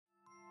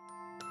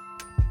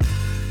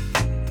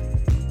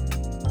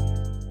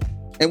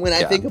And when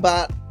I think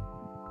about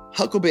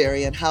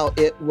Huckleberry and how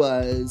it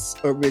was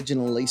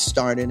originally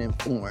started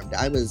and formed,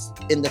 I was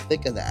in the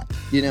thick of that,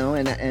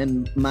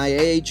 and my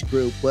age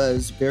group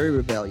was very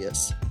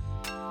rebellious.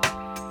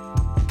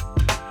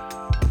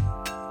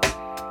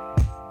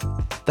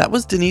 That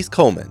was Denise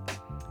Coleman,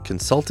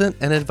 consultant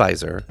and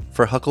advisor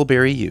for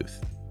Huckleberry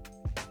Youth.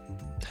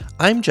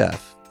 I'm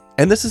Jeff,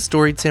 and this is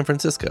Storied San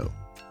Francisco,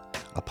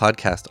 a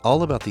podcast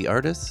all about the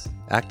artists,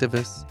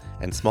 activists,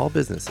 and small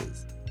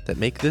businesses that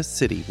make this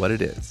city what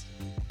it is.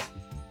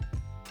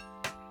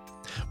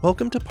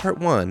 Welcome to part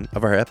 1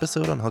 of our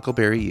episode on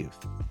Huckleberry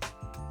Youth.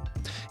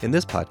 In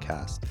this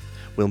podcast,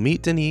 we'll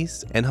meet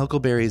Denise and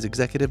Huckleberry's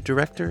executive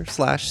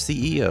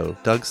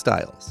director/CEO, Doug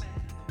Stiles.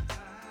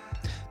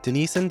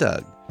 Denise and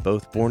Doug,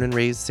 both born and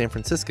raised San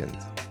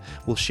Franciscans,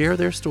 will share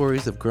their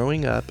stories of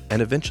growing up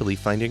and eventually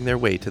finding their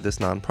way to this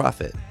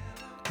nonprofit,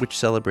 which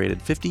celebrated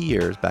 50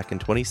 years back in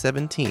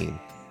 2017,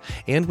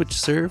 and which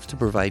serves to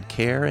provide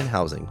care and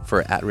housing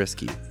for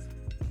at-risk youth.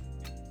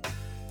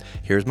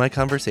 Here's my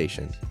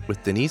conversation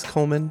with Denise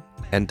Coleman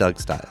and Doug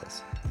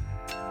Stiles.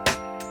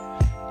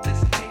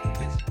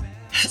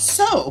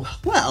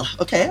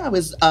 I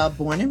was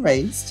born and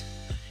raised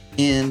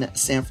in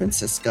San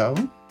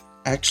Francisco,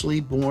 actually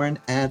born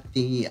at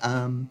the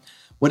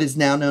what is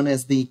now known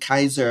as the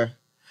Kaiser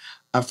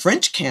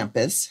French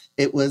campus.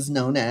 It was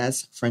known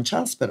as French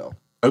Hospital.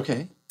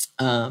 Okay.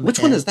 Which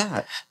one is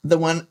that? The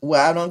one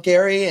out on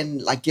Gary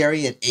and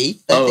Gary at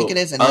 8th, I think it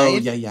is. And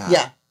 8th.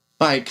 Yeah.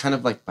 By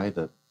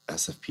the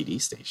SFPD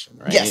station,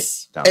 right?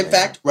 Yes. In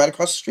fact, right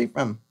across the street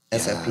from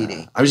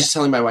SFPD. I was just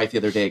telling my wife the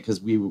other day,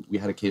 because we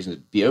had occasion to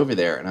be over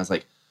there, and I was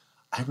like,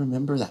 I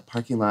remember that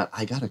parking lot.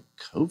 I got a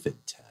COVID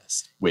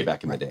test way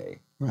back in the day.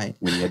 Right.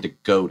 When you had to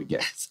go to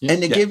get it.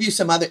 And to give you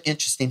some other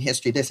interesting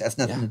history, this has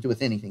nothing to do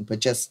with anything, but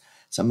just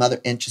some other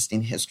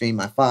interesting history.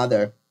 My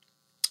father,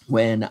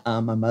 when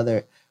my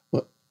mother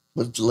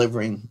was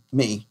delivering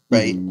me,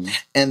 right? Mm-hmm.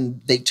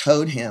 And they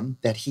told him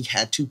that he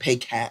had to pay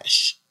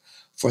cash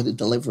for the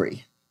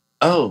delivery.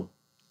 Oh.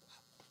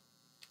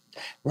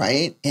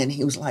 Right? And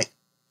he was like,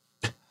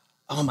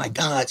 oh my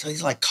God. So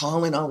he's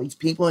calling all these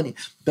people,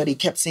 but he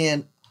kept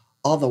saying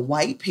all the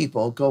white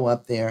people go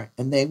up there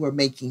and they were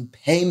making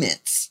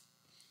payments.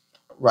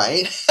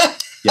 Right?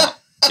 Yeah.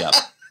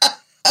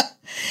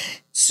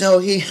 So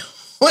he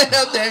went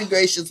up there and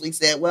graciously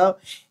said, well,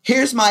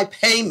 here's my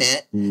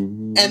payment.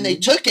 Mm-hmm. And they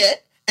took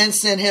it and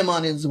sent him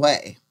on his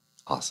way.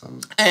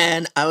 Awesome.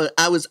 And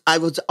I was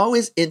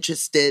always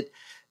interested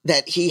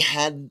that he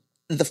had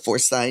the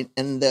foresight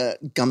and the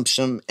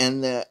gumption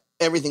and the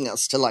everything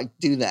else to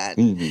do that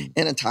in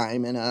a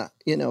time and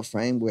a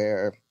frame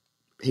where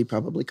he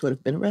probably could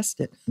have been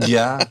arrested.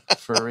 Yeah,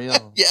 for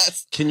real.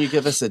 Yes. Can you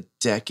give us a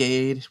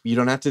decade? You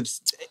don't have to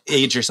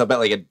age yourself,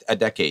 but a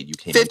decade you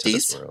came 50s. Into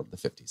this world. The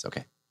 50s,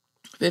 okay.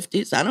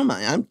 50s, I don't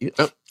mind.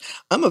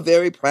 I'm a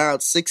very proud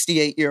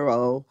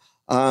 68-year-old.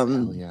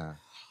 Hell yeah.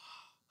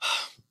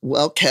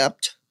 Well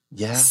kept.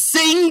 Yeah.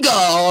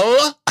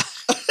 Single.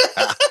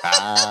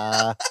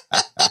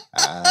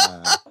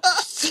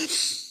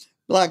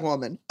 Black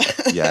woman.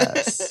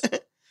 Yes.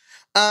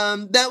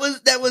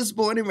 That was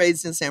born and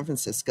raised in San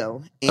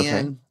Francisco,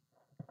 and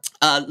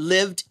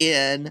lived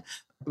in.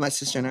 My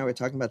sister and I were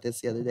talking about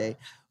this the other day.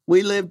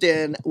 We lived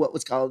in what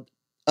was called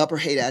Upper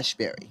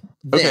Haight-Ashbury.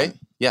 Okay.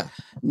 Yeah.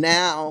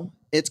 Now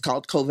it's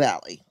called Cove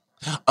Valley.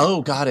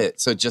 Oh, got it.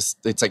 So it's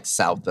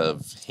south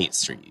of Haight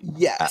Street.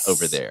 Yes.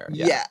 Over there.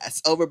 Yeah.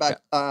 Yes. Over by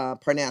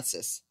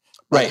Parnassus.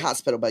 By the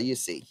hospital by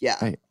UC. Yeah.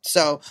 Right.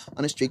 So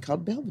on a street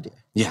called Belvedere.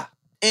 Yeah.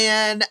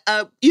 And,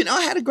 I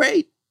had a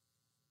great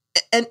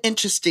and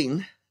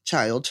interesting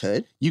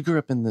childhood. You grew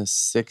up in the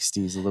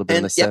 60s, a little bit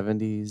in the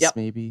 70s,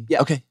 maybe?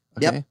 Yep. Okay.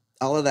 Yep.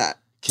 All of that.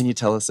 Can you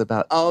tell us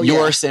about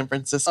your San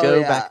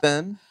Francisco back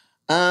then?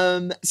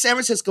 San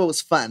Francisco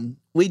was fun.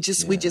 We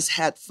just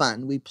had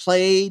fun. We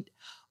played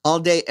all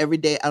day, every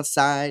day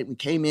outside. We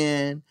came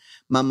in.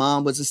 My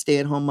mom was a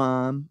stay-at-home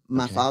mom.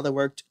 My father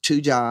worked 2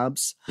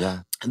 jobs.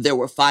 Yeah. There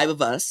were 5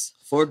 of us,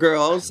 4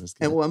 girls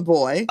and 1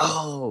 boy.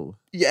 Oh,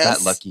 yes.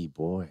 That lucky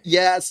boy.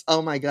 Yes.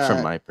 Oh my God.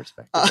 From my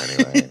perspective,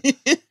 anyway.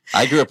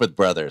 I grew up with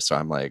brothers, so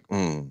I'm like,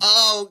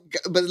 Oh,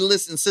 but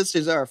listen,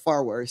 sisters are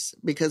far worse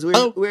because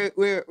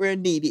we're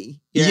needy.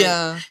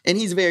 Yeah. And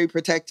he's very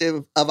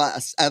protective of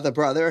us as a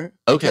brother.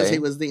 Okay. Because he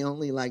was the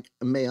only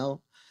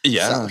male.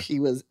 Yeah. So he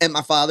was, and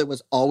my father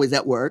was always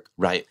at work.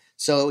 Right.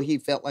 So he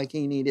felt like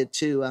he needed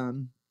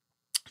to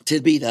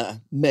be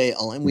the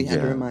male, and we had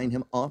to remind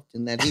him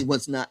often that he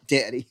was not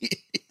daddy.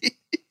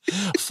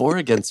 4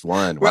 against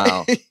 1.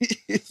 Wow.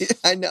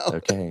 I know.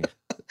 Okay.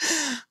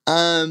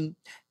 And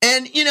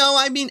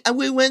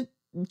we went.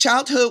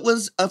 Childhood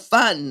was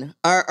fun.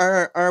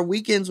 Our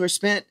weekends were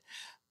spent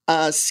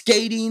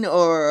skating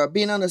or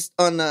being on a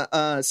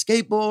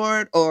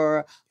skateboard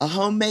or a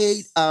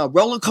homemade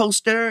roller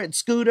coaster and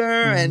scooter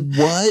and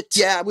what?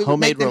 Yeah, we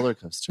homemade would make roller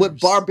coasters with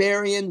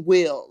barbarian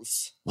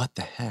wheels. What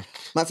the heck?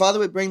 My father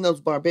would bring those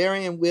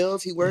barbarian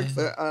wheels. He worked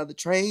for the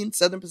train,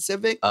 Southern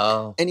Pacific.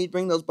 Oh, and he'd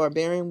bring those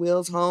barbarian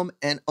wheels home.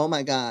 And oh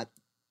my God,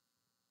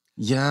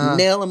 Yeah.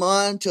 nail them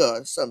on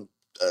to some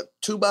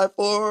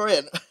 2x4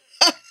 and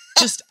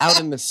Just out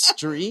in the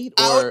street?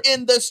 out Or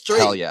in the street.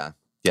 hell yeah.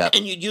 Yep.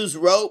 And you'd use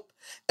rope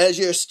as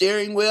your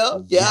steering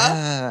wheel.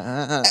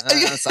 Yeah.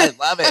 Yes, I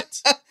love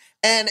it.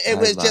 And it I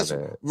was love just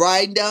it.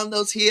 riding down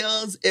those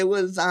hills. It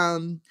was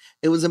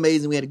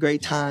amazing. We had a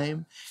great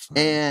time. Fun.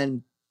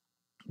 And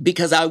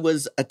because I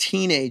was a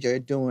teenager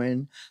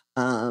during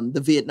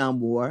the Vietnam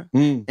War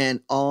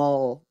and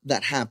all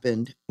that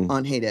happened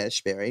on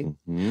Haight-Ashbury,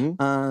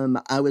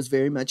 I was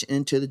very much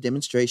into the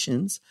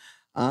demonstrations,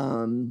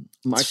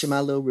 marching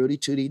my little Rudy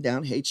Tooty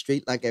down Haight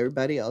Street like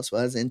everybody else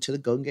was into the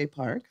Golden Gate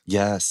Park.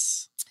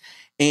 Yes.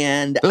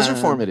 And those are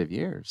formative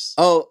years.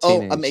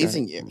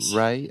 Amazing years.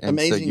 Right. And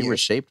amazing so you were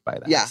shaped by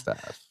that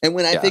stuff. And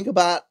when I think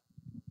about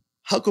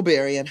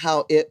Huckleberry and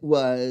how it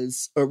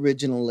was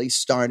originally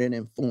started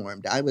and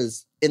formed, I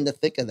was in the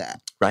thick of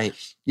that. Right.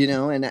 You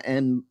know,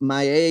 and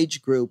my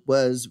age group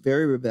was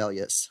very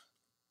rebellious.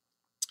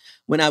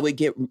 When I would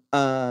get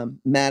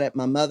mad at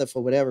my mother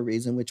for whatever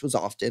reason, which was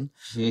often,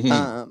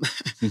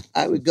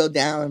 I would go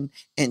down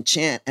and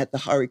chant at the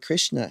Hare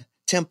Krishna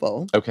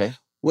temple. Okay.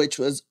 Which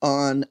was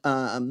on,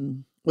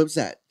 what was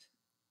that?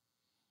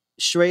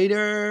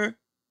 Schrader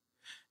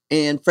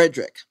and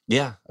Frederick.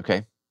 Yeah.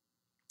 Okay.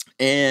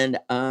 And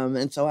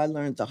so I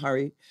learned the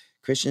Hare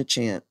Krishna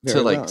chant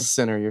very well.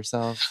 Center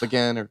yourself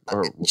again,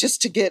 or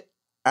just to get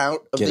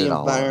out of the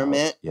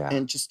environment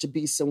and just to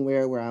be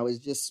somewhere where I was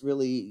just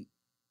really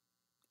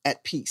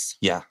at peace.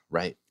 Yeah,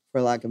 right.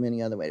 For lack of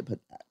any other way to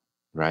put that.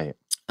 Right.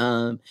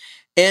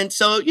 And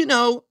so, you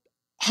know,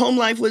 home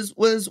life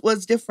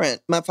was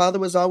different. My father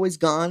was always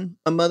gone.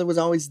 My mother was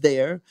always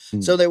there.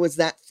 So there was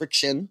that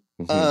friction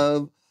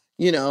of,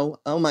 you know,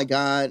 oh my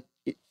God,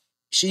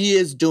 she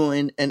is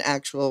doing an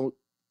actual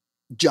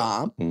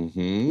job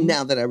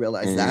now that I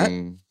realize that.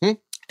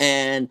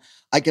 And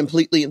I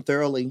completely and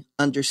thoroughly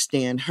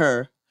understand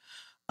her.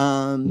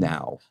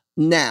 Now.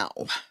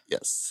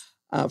 Yes.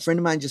 A friend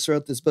of mine just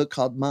wrote this book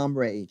called Mom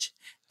Rage.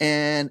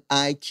 And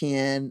I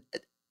can,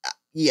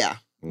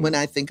 when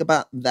I think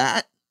about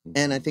that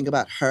and I think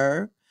about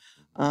her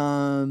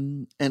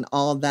and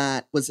all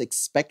that was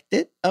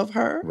expected of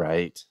her.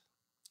 Right.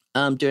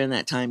 During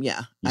that time, You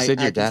said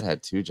your dad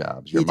had 2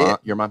 jobs.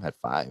 Your mom had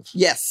 5.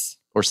 Yes.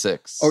 Or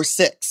 6.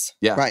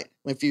 Yeah. Right.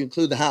 If you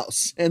include the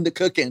house and the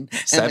cooking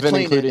and 7,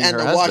 the cleaning and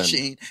the husband.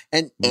 washing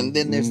and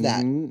then there's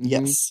that.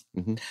 Yes.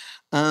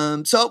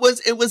 So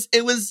it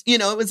was, you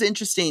know, it was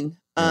interesting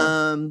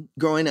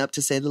growing up,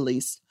 to say the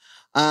least.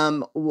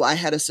 I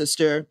had a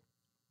sister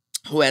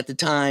who at the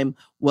time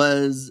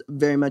was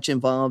very much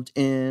involved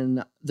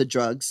in the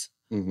drugs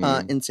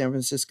in San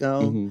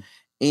Francisco.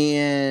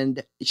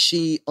 And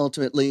she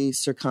ultimately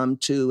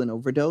succumbed to an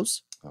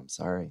overdose. I'm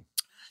sorry.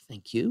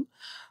 Thank you.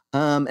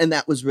 And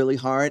that was really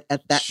hard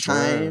at that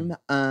time.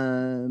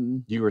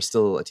 You were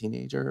still a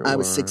teenager? I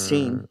was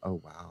 16.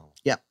 Oh, wow.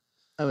 Yeah,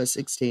 I was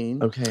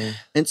 16. Okay.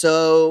 And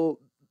so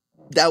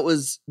that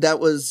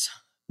was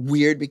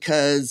weird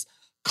because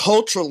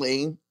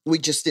culturally, we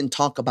just didn't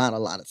talk about a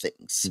lot of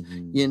things.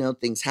 You know,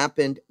 things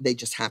happened, they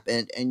just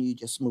happened, and you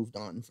just moved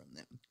on from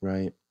them.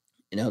 Right.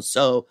 You know,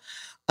 so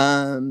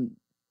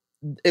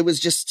it was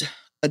just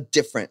a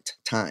different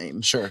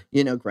time. Sure.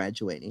 You know,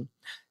 graduating.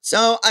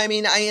 So, I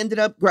mean, I ended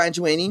up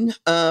graduating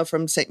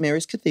from St.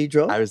 Mary's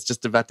Cathedral. I was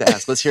just about to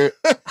ask. Let's hear,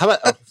 how about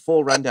a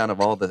full rundown of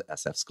all the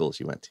SF schools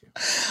you went to?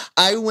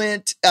 I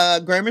went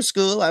grammar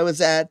school. I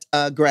was at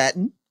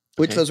Grattan,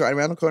 which was right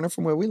around the corner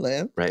from where we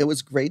live. Right. It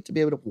was great to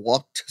be able to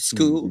walk to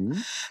school.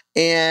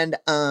 And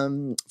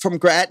from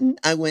Grattan,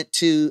 I went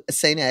to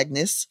St.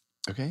 Agnes.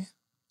 Okay.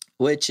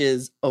 Which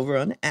is over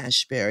on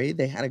Ashbury.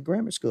 They had a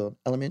grammar school,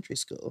 elementary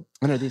school.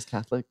 And are these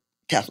Catholic?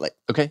 Catholic.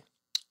 Okay.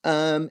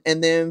 And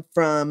then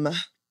from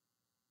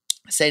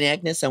St.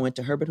 Agnes, I went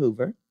to Herbert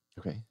Hoover.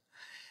 Okay.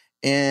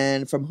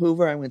 And from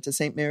Hoover, I went to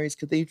St. Mary's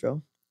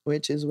Cathedral,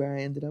 which is where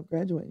I ended up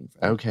graduating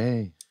from.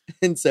 Okay.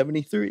 In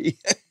 73.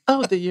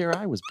 Oh, the year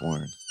I was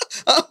born.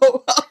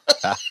 Oh.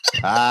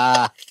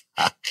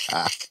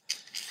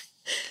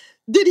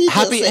 Did he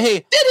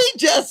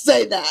just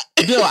say that?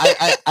 No,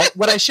 I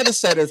what I should have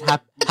said is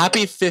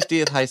happy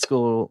 50th high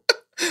school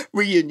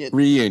reunion.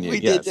 We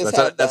did just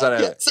that's what I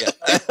meant. Yeah.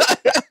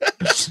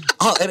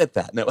 I'll edit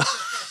that. No.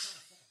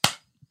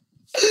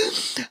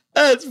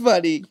 That's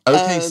funny.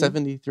 Okay,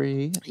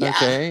 73. Yeah.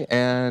 Okay,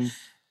 and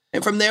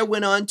from there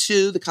went on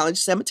to the College of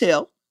San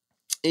Mateo,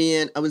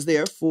 and I was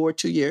there for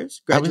 2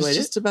 years. Graduated. I was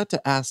just about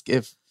to ask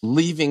if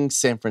leaving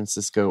San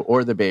Francisco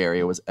or the Bay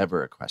Area was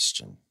ever a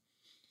question.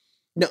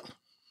 No.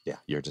 Yeah,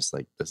 you're just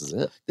like, this is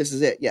it. This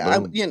is it.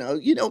 Yeah, you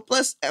know.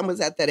 Plus, I was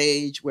at that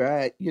age where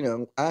I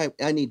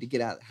need to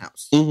get out of the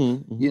house.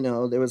 You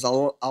know, there was a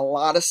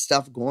lot of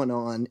stuff going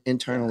on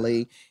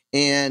internally,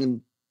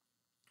 and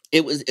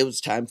it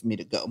was time for me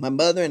to go. My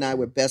mother and I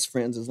were best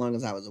friends as long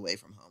as I was away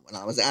from home. When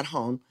I was at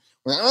home,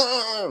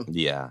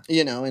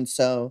 you know, and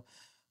so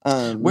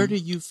where do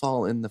you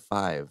fall in the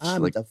 5?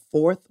 I'm the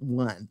 4th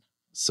one.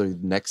 So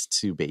next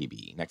to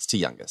baby, next to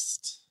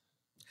youngest.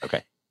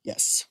 Okay.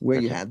 Yes,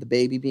 where you had the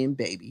baby being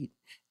babied.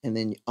 and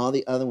then all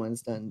the other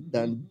ones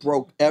done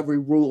broke every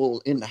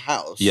rule in the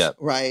house. Yep.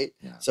 Right.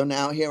 Yeah. So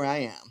now here I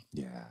am.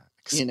 Yeah.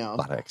 You know, a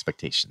lot of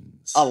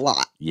expectations. A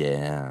lot.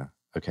 Yeah.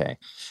 Okay.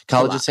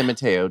 College of San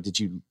Mateo. Did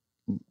you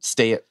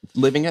stay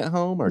living at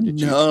home, or did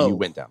you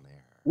went down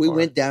there? We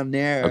went down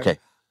there. Okay.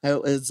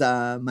 It was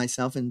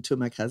myself and two of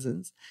my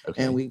cousins,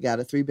 and we got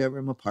a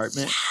 3-bedroom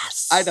apartment.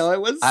 Yes. I know,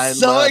 it was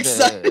so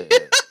exciting.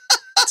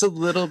 It's a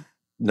little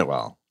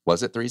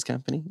was it Three's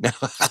Company? No.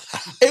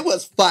 It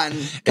was fun.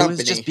 It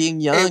was just being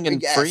young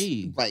and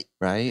free.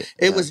 Right.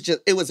 It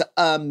was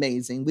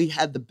amazing. We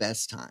had the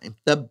best time.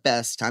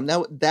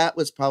 That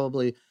was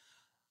probably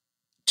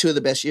 2 of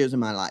the best years of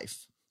my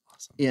life.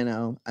 Awesome. You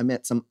know, I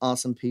met some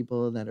awesome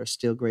people that are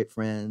still great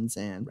friends,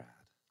 and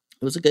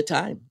it was a good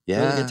time.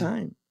 Yeah. It was a good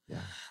time.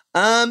 Yeah.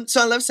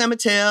 So I left San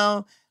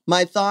Mateo.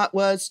 My thought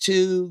was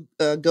to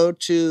go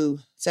to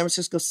San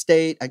Francisco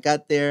State. I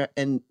got there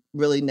and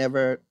really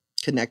never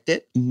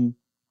connected. Mm-hmm.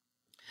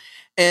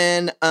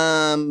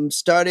 And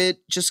started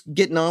just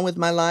getting on with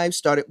my life,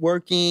 started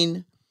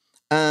working.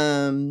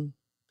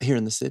 Here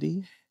in the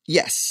city?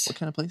 Yes. What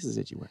kind of places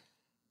did you work?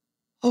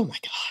 Oh, my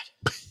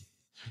God.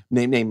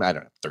 Name, I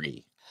don't know,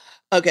 3.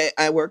 Okay,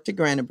 I worked at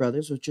Granite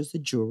Brothers, which is a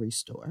jewelry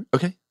store.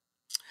 Okay.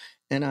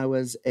 And I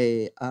was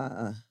a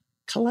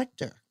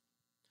collector.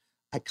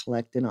 I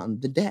collected on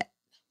the debt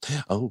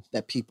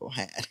that people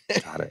had.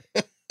 Got it.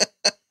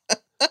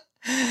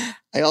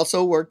 I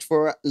also worked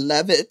for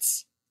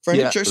Levitt's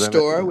Furniture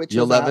Store, which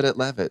you'll love it at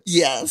Levitt's.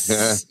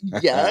 Yes.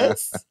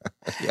 Yes.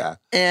 Yeah.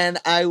 And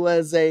I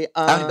was a...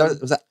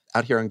 was that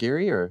out here on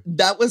Geary, or?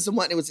 That was the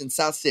one. It was in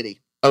South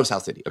City. Oh,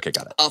 South City. Okay,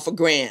 got it. Off of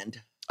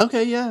Grand.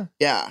 Okay, yeah.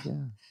 Yeah.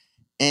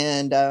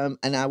 And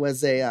I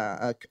was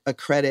a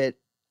credit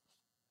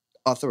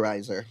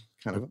authorizer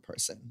kind of a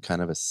person.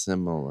 Kind of a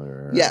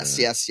similar... Yes.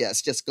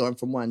 Just going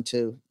from one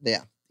to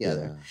the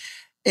other.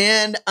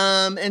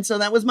 And so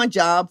that was my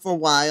job for a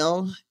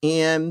while.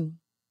 And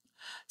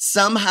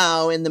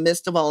somehow in the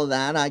midst of all of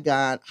that, I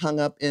got hung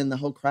up in the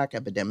whole crack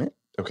epidemic.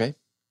 Okay.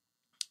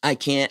 I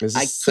could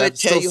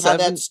tell you how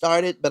that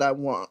started, but I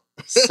won't.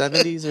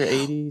 70s or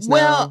 80s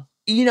now?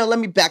 Well, let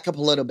me back up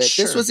a little bit.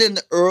 Sure. This was in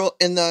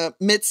the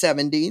mid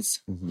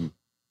 70s. Mm-hmm.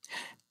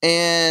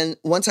 And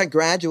once I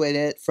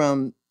graduated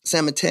from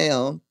San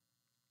Mateo,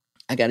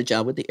 I got a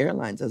job with the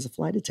airlines as a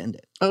flight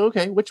attendant. Oh,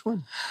 okay. Which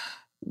one?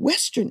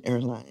 Western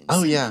Airlines.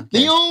 Oh, yeah.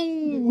 The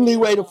only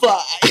way to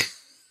fly.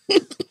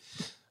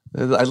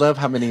 I love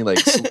how many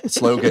ad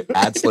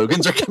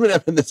slogans are coming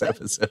up in this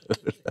episode.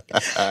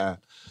 Yeah.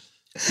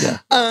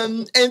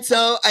 And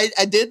so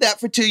I did that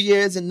for 2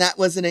 years, and that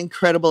was an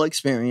incredible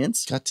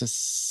experience. Got to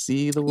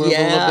see the world a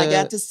little bit. I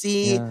got to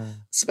see,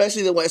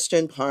 especially the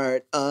western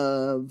part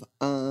of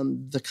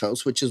the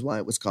coast, which is why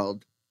it was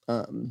called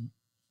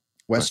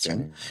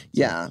Western.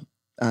 Yeah.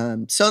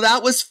 So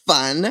that was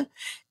fun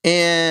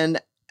and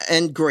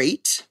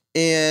great.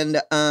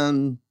 And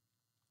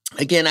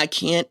again, I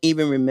can't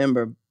even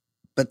remember,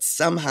 but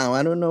somehow,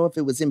 I don't know if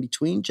it was in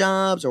between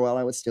jobs or while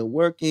I was still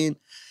working.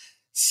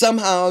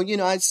 Somehow,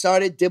 I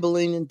started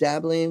dibbling and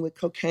dabbling with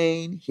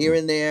cocaine here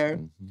and there.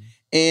 Mm-hmm.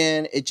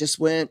 And it just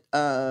went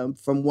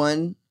from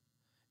one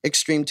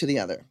extreme to the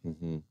other.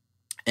 Mm-hmm.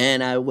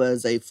 And I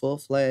was a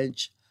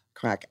full-fledged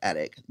crack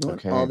addict, doing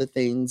all the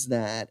things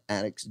that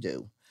addicts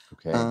do.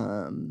 Okay.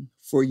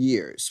 For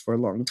years, for a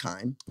long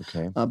time.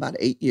 Okay. About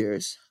 8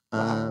 years.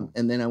 Wow.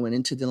 And then I went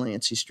into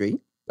Delancey Street.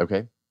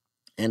 Okay.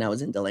 And I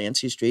was in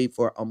Delancey Street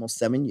for almost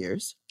 7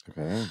 years.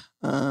 Okay.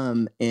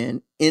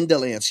 And in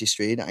Delancey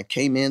Street, I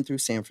came in through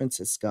San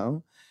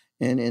Francisco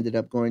and ended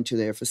up going to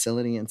their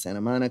facility in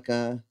Santa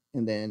Monica,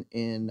 and then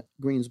in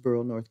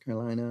Greensboro, North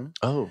Carolina.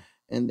 Oh.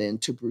 And then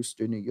to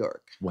Brewster, New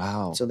York.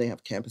 Wow. So they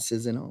have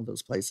campuses in all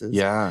those places.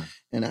 Yeah.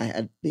 And I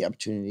had the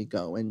opportunity to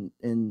go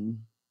and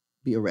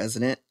be a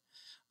resident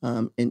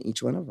in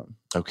each one of them.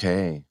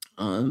 Okay.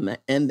 And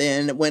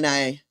then when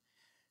I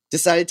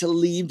decided to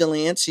leave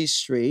Delancey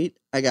Street,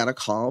 I got a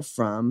call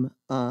from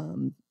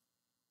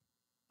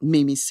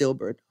Mimi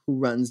Silbert, who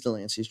runs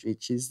Delancey Street.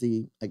 She's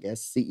the, I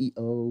guess,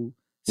 CEO,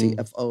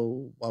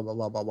 CFO, blah, blah,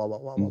 blah, blah, blah,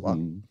 blah, blah, blah.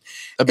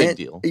 A big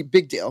deal. A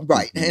big deal,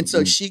 right. Mm-hmm. And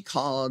so she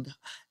called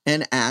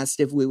and asked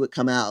if we would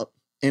come out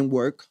and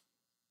work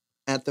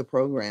at the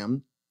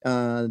program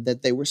that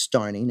they were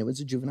starting. It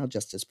was a juvenile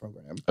justice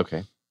program.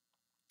 Okay.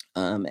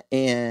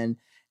 And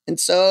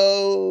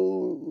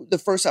so the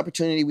first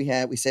opportunity we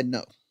had, we said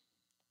no,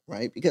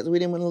 right? Because we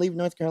didn't want to leave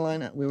North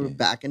Carolina. We were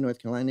back in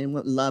North Carolina and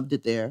loved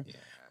it there,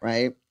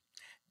 right?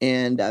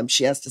 And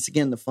she asked us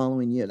again the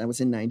following year. That was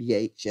in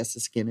 98. She asked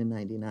us again in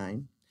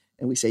 99.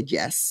 And we said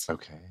yes.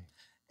 Okay.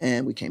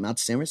 And we came out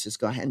to San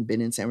Francisco. I hadn't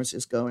been in San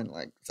Francisco in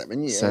like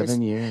 7 years.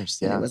 7 years,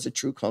 yeah. And it was a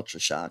true culture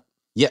shock.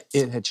 Yeah,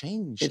 it had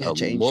changed. It had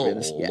changed a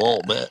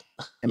little bit.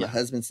 And my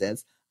husband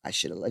says, I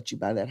should have let you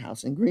buy that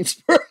house in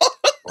Greensboro.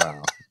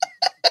 Wow.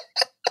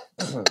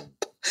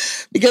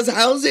 Because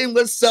housing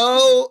was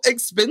so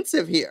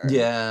expensive here.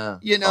 Yeah.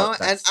 And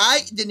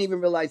I didn't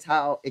even realize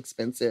how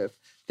expensive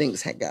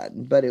things had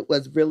gotten, but it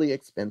was really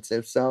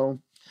expensive. So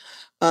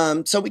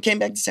we came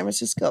back to San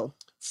Francisco.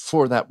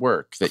 For that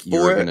work that you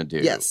were going to do.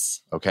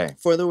 Yes. Okay.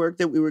 For the work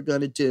that we were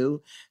going to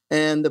do.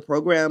 And the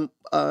program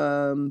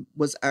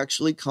was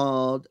actually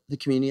called the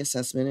Community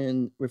Assessment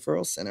and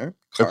Referral Center,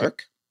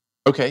 CARC.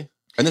 Okay.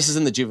 And this is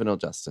in the juvenile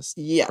justice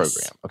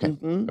program. Okay.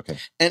 Mm-hmm. Okay.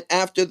 And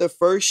after the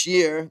first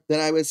year that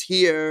I was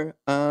here,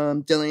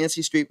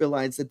 Delancey Street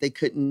realized that they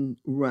couldn't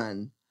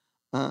run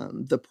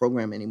the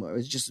program anymore. It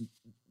was just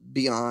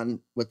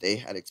beyond what they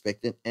had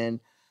expected, and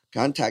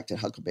contacted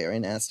Huckleberry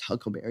and asked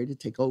Huckleberry to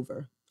take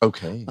over.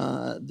 Okay.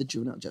 The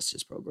juvenile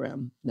justice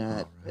program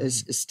that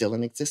is still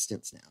in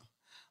existence now.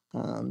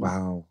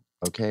 Wow.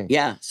 Okay.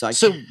 Yeah.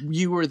 So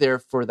you were there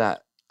for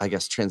that, I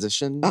guess,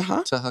 transition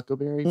to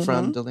Huckleberry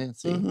from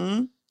Delancey,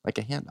 like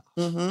a handoff.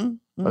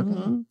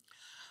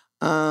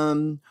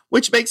 Okay.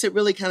 Which makes it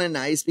really kind of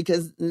nice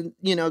because,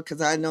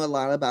 because I know a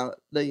lot about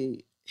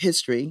the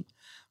history.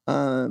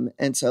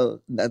 And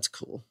so that's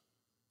cool,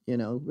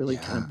 really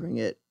kind of bring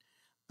it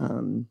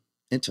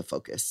into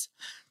focus.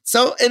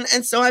 So,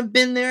 and so I've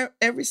been there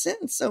ever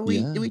since. So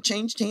we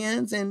changed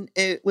hands, and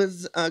it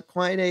was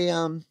quite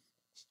an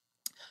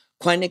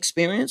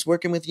experience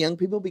working with young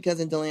people, because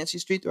in Delancey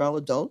Street, they're all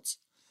adults.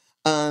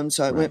 So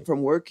I went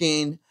from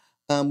working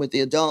with the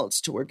adults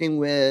to working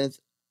with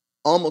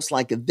almost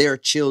like their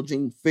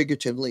children,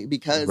 figuratively,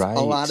 because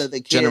a lot of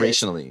the kids,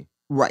 generationally.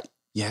 Right.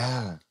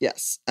 Yeah.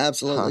 Yes,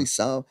 absolutely.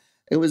 So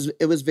it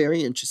was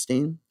very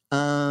interesting.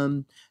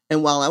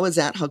 And while I was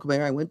at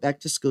Huckleberry, I went back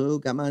to school,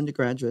 got my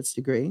undergraduate's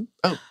degree.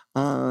 Oh,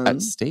 at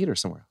State or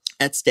somewhere else?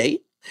 At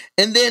State.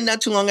 And then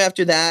not too long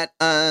after that,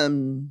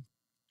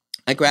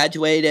 I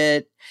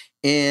graduated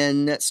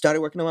and started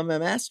working on my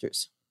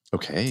master's.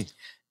 Okay.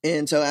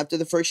 And so after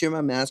the first year of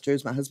my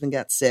master's, my husband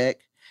got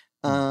sick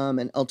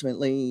and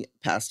ultimately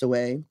passed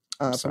away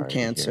from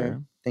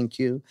cancer. Thank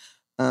you.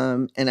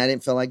 And I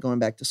didn't feel like going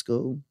back to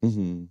school.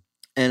 Mm-hmm.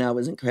 And I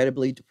was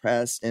incredibly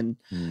depressed and,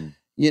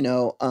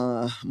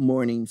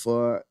 mourning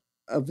for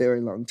a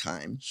very long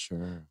time.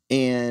 Sure.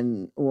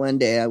 And one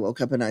day I woke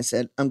up and I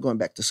said, I'm going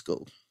back to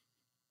school.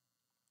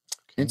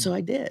 Okay. And so I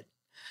did.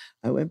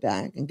 I went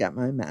back and got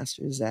my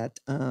master's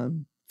at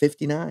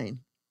 59.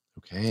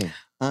 Okay.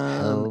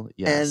 Hell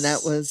yes. And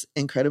that was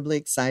incredibly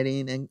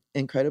exciting and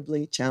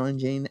incredibly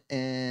challenging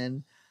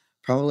and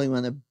probably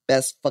one of the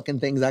best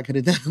fucking things I could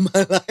have done in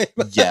my life.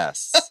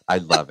 Yes. I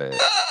love it.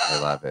 I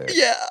love it.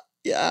 Yeah.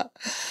 Yeah.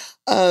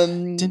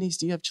 Denise,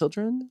 do you have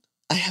children?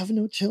 I have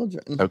no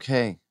children.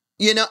 Okay.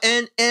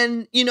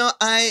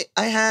 I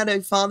had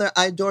a father.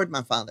 I adored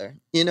my father.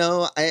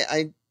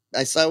 I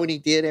saw what he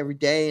did every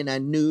day, and I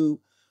knew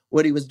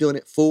what he was doing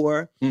it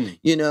for, and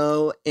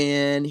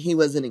he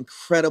was an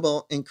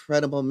incredible,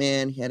 incredible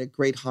man. He had a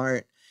great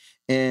heart,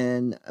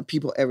 and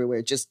people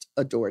everywhere just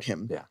adored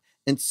him. Yeah.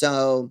 And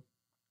so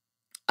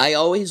I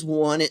always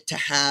wanted to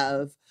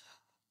have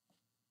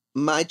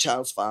my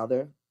child's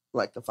father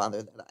like the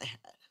father that I had.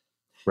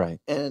 Right.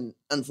 And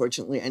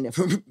unfortunately, I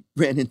never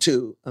ran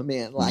into a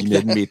man like that. You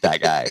didn't meet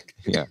that guy.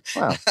 Yeah.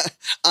 Wow.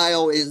 I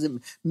always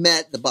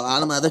met the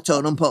bottom of the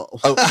totem pole.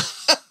 Oh.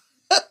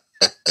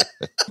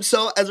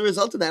 So as a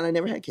result of that, I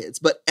never had kids.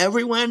 But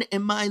everyone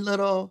in my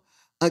little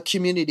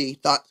community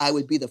thought I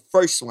would be the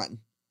first one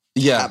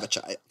to have a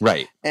child.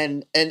 Right.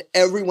 And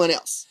everyone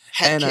else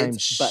had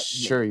kids. And I'm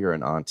sure you're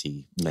an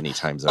auntie many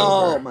times over.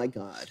 Oh, my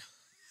God.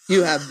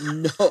 You have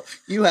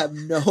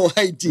no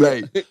idea.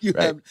 Right. You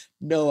have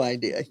no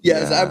idea.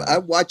 Yes, yeah. I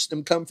watched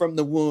them come from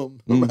the womb,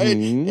 right?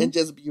 And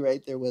just be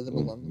right there with them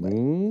along the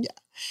way. Yeah.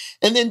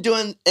 And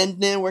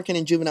then working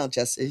in juvenile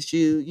justice,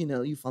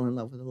 you fall in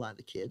love with a lot of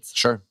the kids.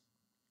 Sure.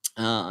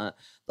 A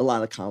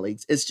lot of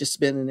colleagues. It's just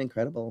been an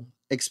incredible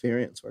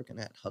experience working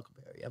at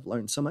Huckleberry. I've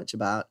learned so much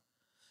about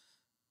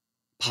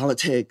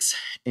politics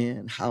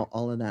and how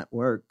all of that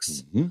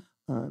works.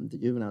 The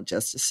juvenile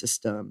justice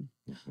system,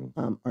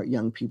 our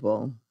young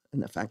people,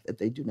 and the fact that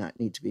they do not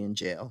need to be in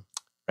jail,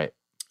 right,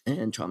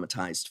 and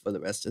traumatized for the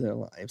rest of their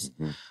lives,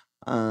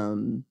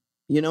 and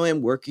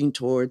working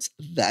towards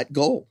that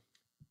goal.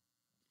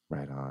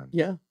 Right on.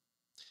 Yeah.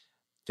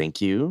 Thank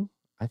you.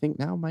 I think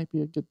now might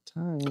be a good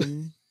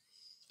time.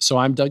 So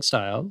I'm Doug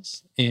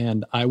Stiles,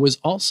 and I was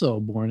also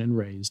born and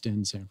raised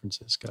in San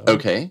Francisco.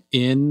 Okay.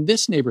 In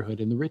this neighborhood,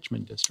 in the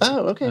Richmond district.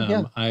 Oh, okay,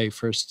 yeah. I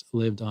first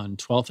lived on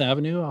 12th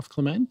Avenue off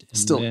Clement. And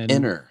Still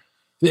inner.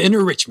 The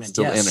inner Richmond,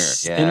 Still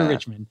yes. Inner, yeah. Inner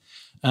Richmond.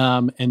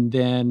 And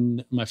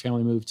then my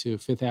family moved to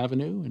 5th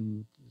Avenue,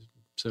 and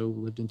so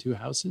lived in 2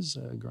 houses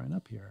growing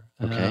up here.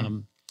 Okay.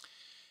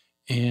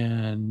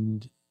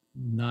 And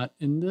not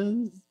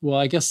in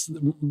I guess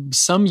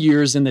some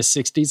years in the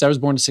 60s. I was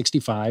born in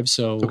 65,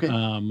 so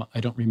I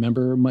don't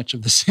remember much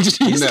of the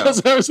 60s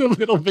because I was a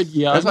little bit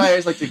young. That's why I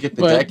always like to get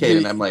the decade,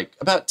 and I'm like,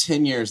 about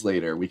 10 years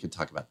later, we could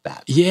talk about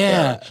that.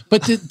 Yeah,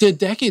 but the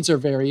decades are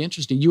very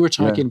interesting. You were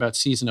talking about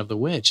Season of the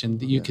Witch,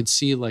 and you could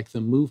see like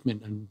the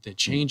movement and the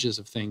changes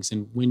of things,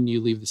 and when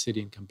you leave the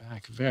city and come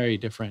back, very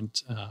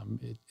different.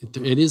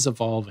 It is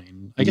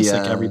evolving, I guess,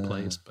 like every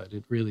place, but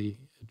it really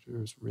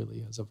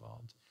has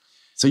evolved.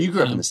 So you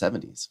grew up in the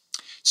 70s.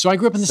 So I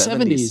grew up in the 70s.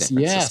 San Francisco.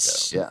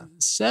 Yes. Yeah.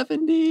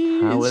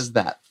 70s. How was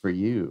that for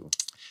you?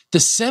 The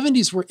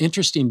 70s were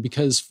interesting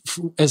because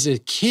as a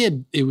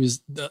kid,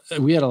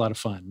 we had a lot of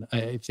fun.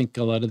 I think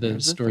a lot of the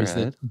stories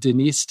that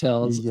Denise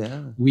tells,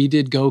 we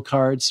did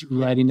go-karts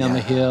riding down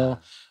the hill.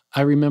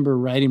 I remember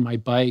riding my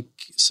bike.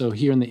 So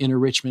here in the inner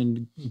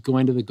Richmond,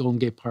 going to the Golden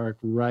Gate Park,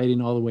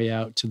 riding all the way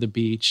out to the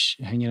beach,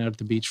 hanging out at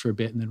the beach for a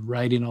bit, and then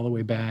riding all the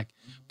way back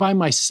by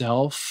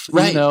myself.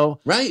 Right.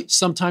 Right.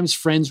 Sometimes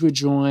friends would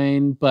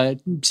join, but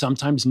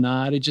sometimes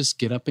not. I'd just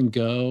get up and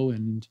go.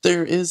 And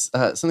there is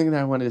something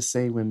that I wanted to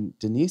say when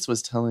Denise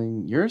was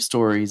telling your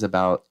stories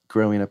about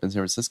growing up in San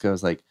Francisco. I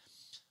was like,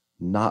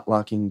 not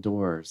locking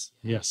doors.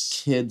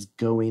 Yes. Kids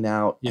going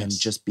out and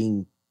just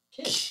being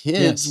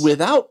kids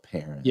without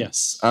parents.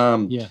 Yes.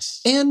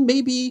 Yes. And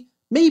maybe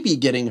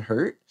getting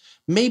hurt,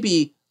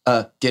 maybe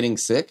getting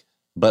sick,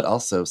 but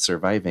also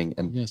surviving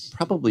and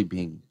probably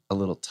being a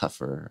little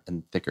tougher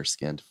and thicker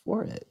skinned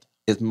for it.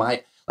 Is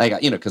my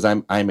because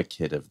I'm a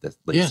kid of the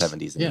late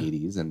 70s and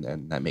 80s,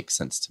 and that makes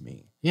sense to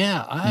me.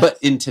 Yeah. But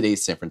in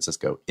today's San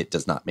Francisco, it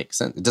does not make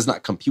sense. It does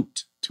not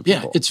compute to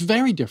people. Yeah, it's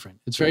very different.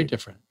 It's very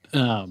different.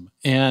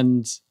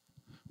 And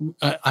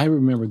I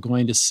remember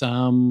going to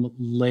some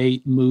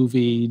late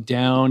movie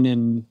down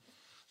in,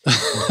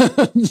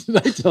 did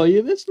I tell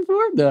you this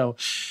before? No.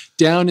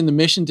 Down in the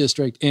Mission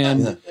District.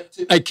 And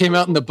I came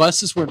out and the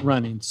buses weren't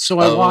running. So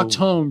I walked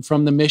home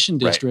from the Mission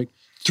District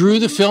through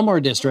the Fillmore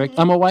District.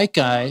 I'm a white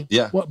guy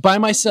by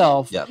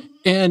myself. Yeah.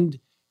 And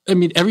I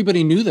mean,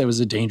 everybody knew that was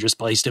a dangerous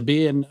place to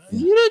be. And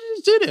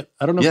just did it.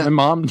 I don't know if my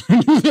mom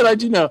knew that, I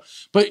do know.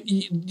 But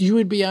you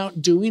would be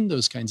out doing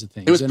those kinds of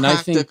things. It was and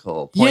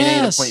practical. I think, point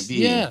A to point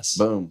B. Yes.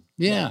 Boom.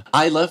 Yeah.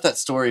 I love that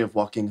story of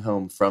walking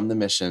home from the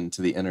Mission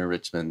to the inner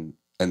Richmond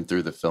and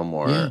through the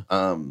Fillmore.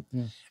 And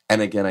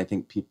again, I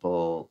think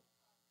people,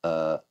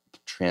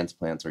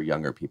 transplants or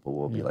younger people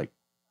will be like,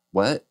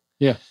 what?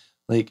 Yeah.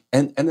 Like,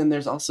 and then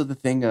there's also the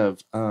thing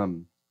of,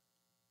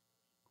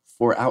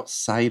 for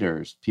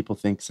outsiders, people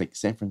think like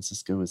San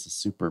Francisco is a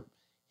super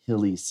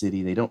hilly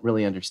city. They don't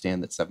really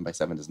understand that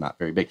 7x7 is not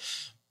very big,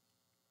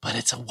 but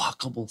it's a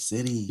walkable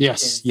city.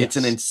 Yes. It's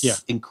an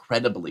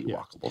incredibly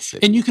walkable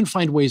city. And you can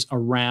find ways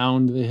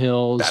around the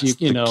hills, That's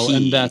you the know, key.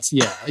 and that's,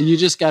 you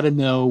just got to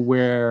know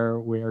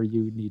where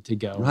you need to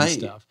go and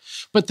stuff.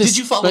 But did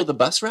you follow the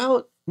bus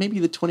route? Maybe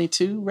the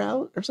 22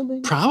 route or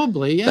something?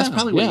 Probably, yeah. That's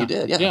probably what you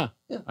did. Yeah.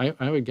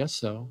 I would guess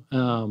so.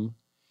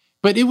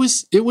 But it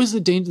was the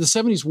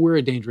 70s were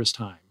a dangerous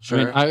time.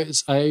 Sure. I mean,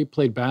 I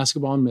played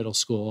basketball in middle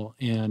school,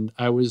 and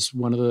I was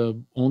one of the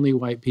only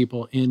white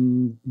people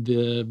in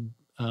the,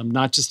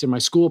 not just in my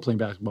school playing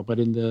basketball,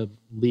 but in the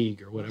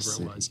league or whatever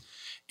it was.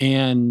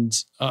 And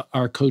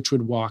our coach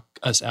would walk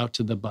us out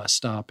to the bus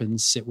stop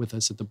and sit with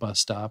us at the bus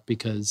stop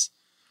because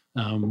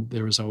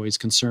there was always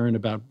concern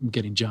about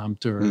getting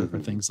jumped or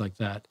things like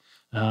that.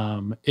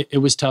 It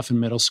was tough in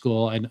middle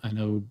school. I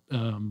know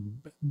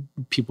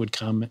people would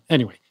come.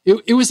 Anyway,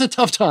 it was a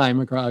tough time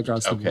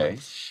across the board.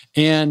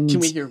 And can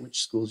we hear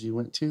which schools you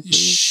went to, please?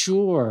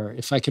 Sure,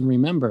 if I can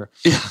remember.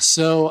 Yeah.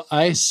 So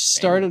I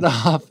started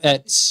off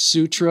at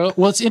Sutro.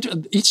 Well,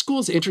 each school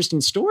is an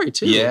interesting story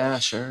too. Yeah,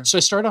 sure. So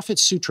I started off at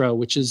Sutro,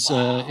 which is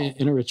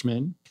in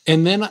Richmond.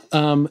 And then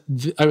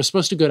I was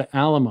supposed to go to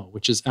Alamo,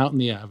 which is out in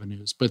the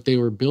avenues, but they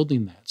were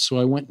building that. So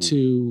I went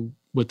to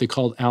what they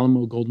called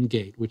Alamo Golden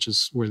Gate, which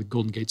is where the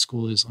Golden Gate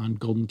School is on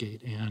Golden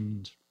Gate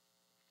and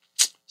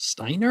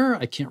Steiner.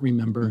 I can't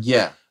remember.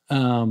 Yeah.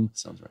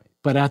 Sounds right.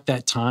 But at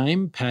that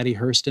time, Patty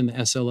Hearst and the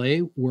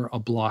SLA were a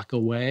block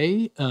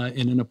away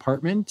in an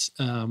apartment.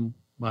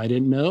 I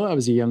didn't know. I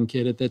was a young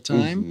kid at that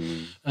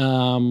time.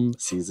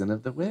 Season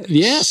of the Witch.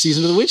 Yeah,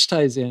 Season of the Witch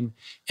ties in.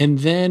 And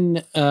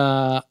then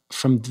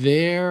from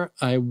there,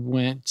 I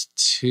went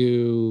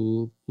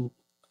to,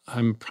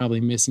 I'm probably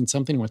missing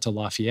something. I went to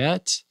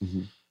Lafayette.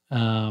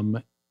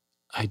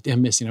 I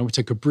am missing. I went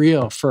to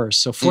Cabrillo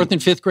first. So 4th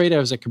and 5th grade, I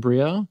was at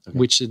Cabrillo,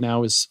 which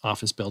now is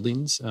office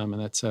buildings. And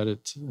that's out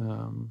at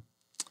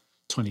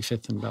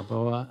 25th and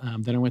Balboa.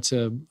 Then I went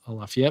to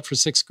Lafayette for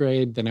 6th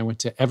grade. Then I went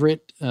to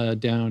Everett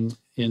down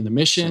in the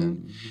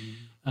Mission.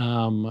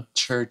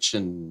 Church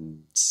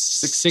and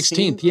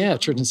 16th. Yeah,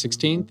 Church and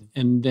 16th.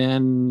 And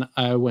then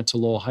I went to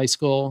Lowell High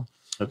School.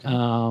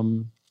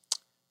 And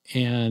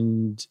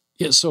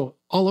so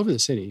all over the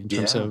city in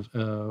terms of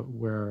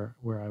where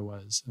I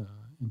was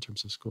in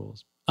terms of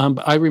schools.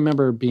 But I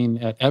remember being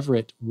at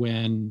Everett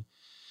when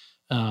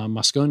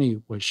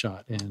Moscone was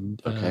shot,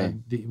 and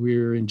we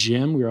were in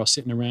gym. We were all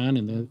sitting around,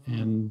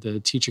 and the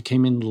teacher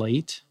came in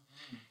late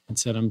and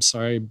said, "I'm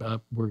sorry,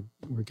 but we're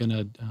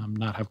gonna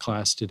not have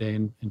class today."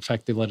 And in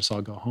fact, they let us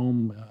all go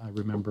home. I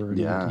remember.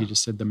 And he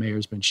just said the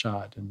mayor's been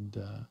shot, and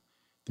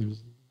there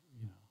was,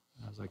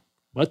 I was like,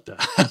 "What the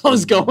hell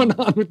is going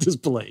on with this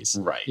place?"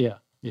 Right.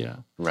 Yeah.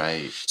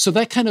 Right. So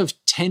that kind of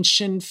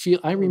tension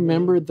I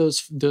remember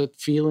the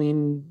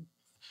feeling,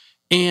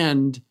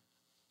 and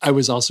I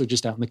was also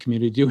just out in the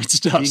community doing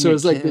stuff. Being So it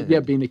was like,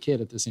 kid. being a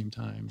kid at the same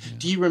time. Yeah.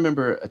 Do you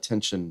remember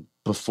attention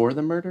before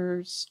the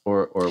murders,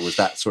 or was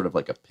that sort of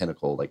like a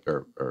pinnacle, like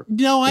or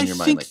No, in I your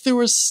mind, think like, there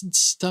was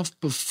stuff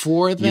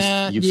before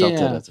that. you felt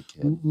it as a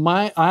kid?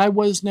 I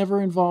was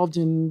never involved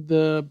in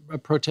the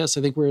protests.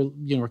 I think we're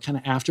kind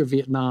of after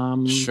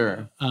Vietnam.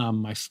 Sure.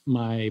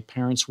 My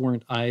parents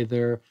weren't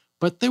either,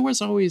 but there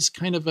was always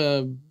kind of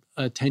a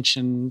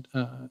tension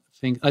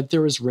thing.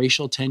 There was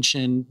racial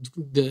tension.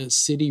 The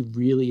city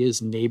really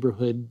is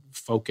neighborhood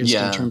focused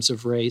in terms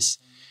of race,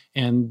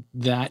 and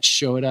that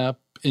showed up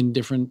in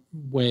different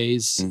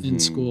ways in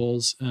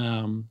schools.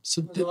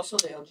 So there's also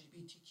the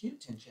LGBTQ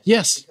tension.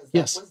 Yes, because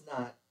that was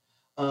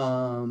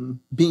not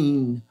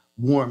being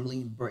warmly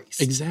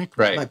embraced.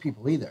 Exactly. By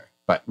people either.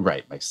 By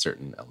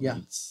certain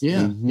elements.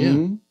 Yeah.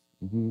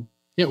 Mm-hmm.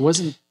 Yeah, it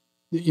wasn't.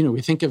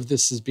 We think of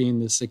this as being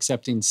this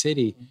accepting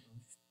city.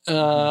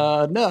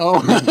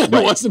 No, it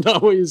wasn't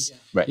always.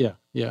 Right.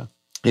 Yeah.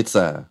 It's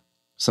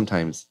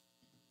sometimes,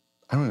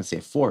 I don't want to say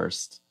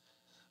forced,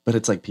 but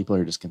it's like people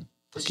are just going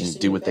to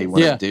do what they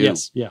want to do.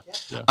 Yes. Yeah.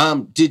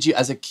 Did you,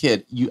 as a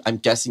kid, I'm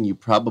guessing you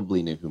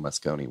probably knew who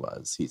Moscone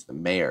was. He's the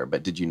mayor,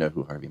 but did you know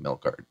who Harvey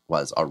Milk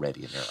was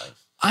already in your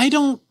life? I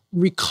don't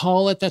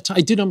recall at that time.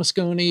 I did know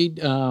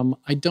Moscone.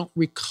 I don't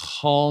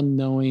recall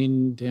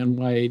knowing Dan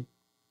White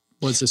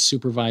was a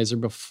supervisor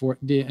before,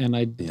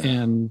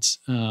 and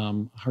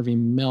Harvey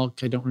Milk.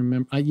 I don't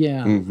remember.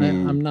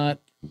 I'm not.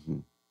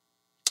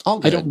 All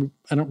good.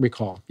 I don't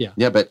recall. Yeah.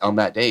 Yeah, but on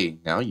that day,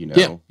 now you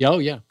know. Yeah. Oh,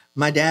 yeah.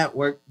 My dad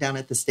worked down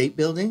at the State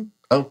Building.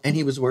 Oh. And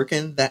he was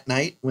working that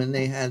night when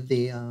they had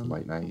the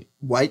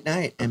White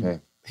Night, and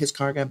his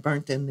car got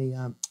burnt in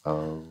the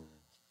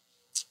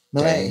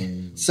melee.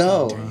 Dang.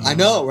 So I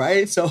know,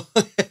 right? So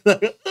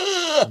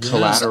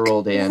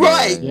collateral damage,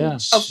 right? Yeah,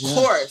 of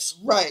course,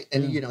 right.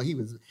 And he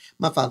was.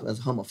 My father was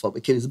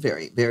homophobic. He was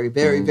very, very,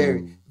 very,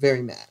 very,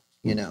 very mad.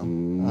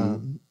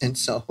 And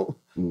so,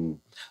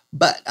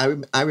 but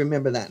I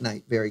remember that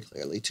night very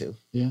clearly too.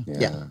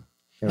 Yeah.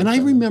 And I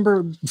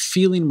remember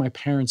feeling my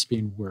parents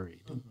being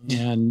worried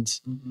and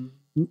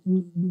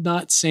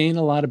not saying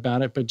a lot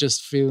about it, but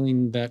just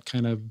feeling that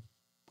kind of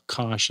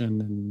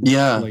caution and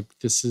like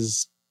this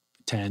is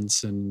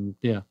tense and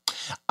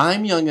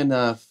I'm young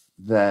enough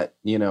that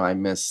I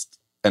missed,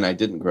 and I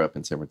didn't grow up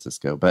in San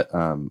Francisco, but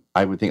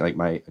I would think like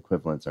my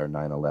equivalents are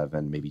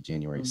 9/11, maybe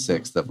January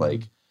 6th of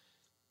like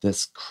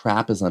this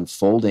crap is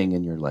unfolding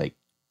and you're like,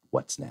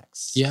 what's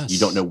next? Yes. You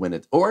don't know when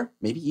it, or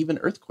maybe even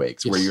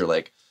earthquakes where you're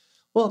like,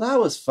 well, that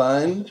was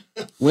fun.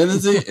 When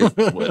is it?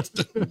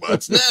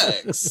 What's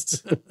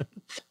next?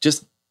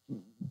 Just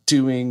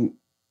doing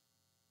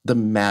the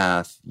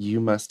math, you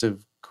must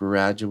have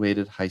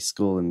graduated high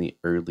school in the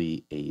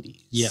early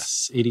 80s.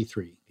 Yes,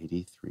 83.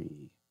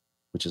 83,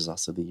 which is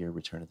also the year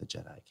Return of the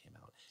Jedi came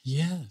out.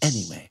 Yes.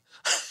 Anyway.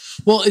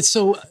 Well, it's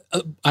so,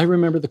 I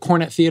remember the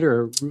Cornet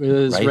Theater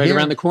was right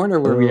around the corner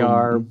where we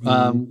are.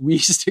 We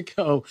used to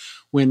go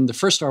when the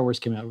first Star Wars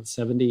came out,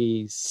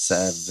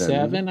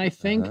 77, I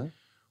think.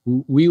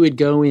 We would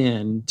go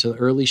in to the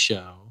early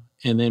show,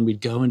 and then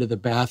we'd go into the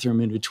bathroom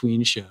in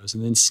between shows,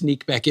 and then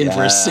sneak back in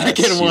for a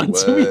second one.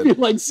 So we could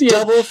like see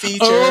double it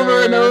feature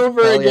over and over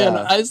again.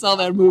 Yeah. I saw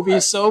that movie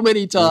so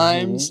many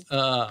times.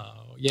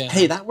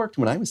 Hey, that worked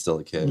when I was still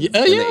a kid in the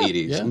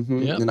 80s,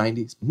 the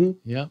 90s.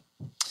 Yeah.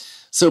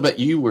 So, but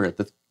you were at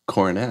the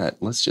Cornet.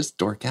 Let's just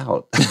dork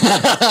out.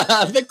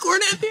 The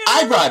Cornet Theater.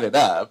 I brought it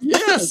up.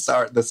 Yes.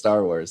 the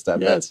Star Wars stuff.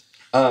 Yes.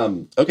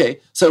 Okay.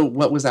 So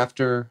what was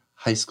after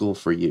high school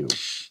for you?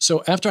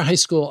 So after high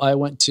school, I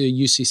went to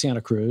UC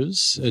Santa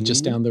Cruz,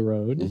 just down the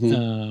road.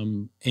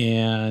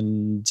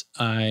 And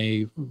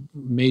I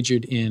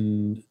majored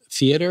in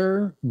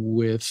theater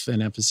with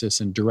an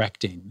emphasis in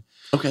directing.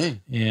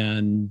 Okay.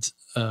 And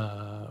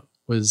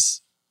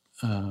was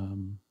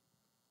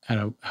had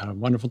a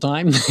wonderful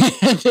time.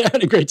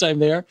 Had a great time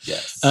there.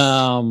 Yes.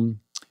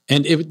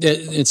 And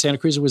in Santa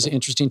Cruz, it was an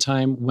interesting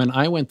time. When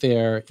I went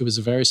there, it was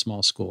a very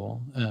small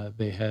school.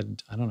 They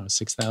had,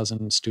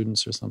 6,000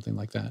 students or something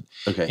like that.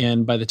 Okay.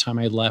 And by the time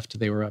I left,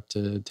 they were up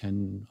to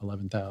 10,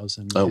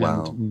 11,000. Oh, and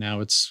wow.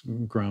 Now it's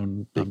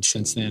grown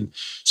since then.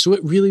 So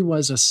it really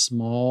was a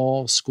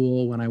small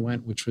school when I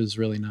went, which was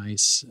really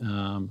nice.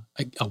 A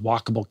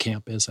walkable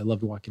campus. I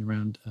loved walking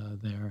around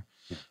there.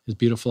 It was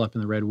beautiful up in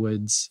the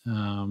redwoods,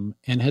 and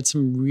had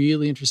some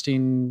really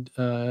interesting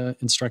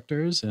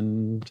instructors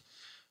and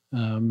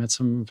met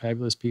some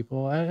fabulous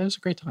people. It was a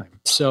great time.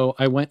 So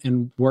I went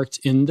and worked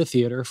in the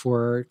theater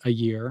for a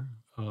year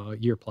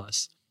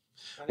plus.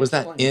 Was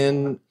that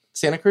in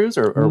Santa Cruz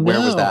or where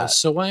was that?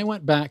 So I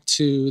went back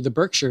to the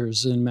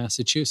Berkshires in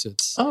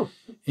Massachusetts. Oh.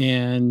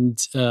 And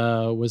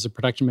was a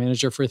production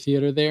manager for a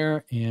theater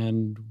there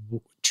and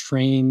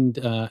trained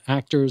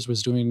actors,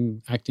 was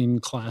doing acting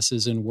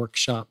classes and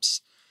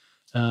workshops,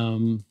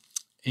 and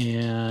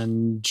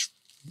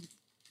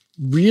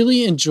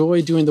really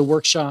enjoy doing the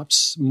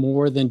workshops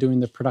more than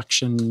doing the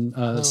production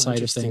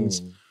side of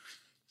things.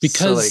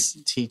 Because so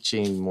like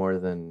teaching more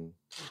than,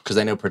 because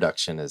I know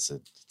production is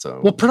its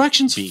own. Well,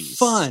 production's beast.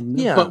 fun,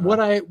 yeah. But what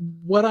I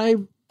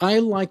I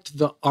liked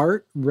the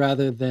art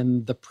rather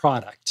than the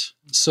product.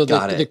 So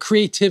the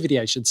creativity,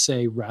 I should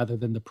say, rather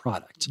than the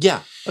product.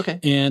 Yeah. Okay.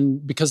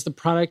 And because the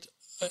product,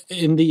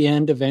 in the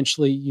end,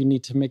 eventually you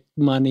need to make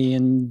money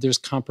and there's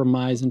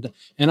compromise. And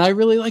I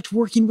really liked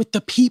working with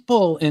the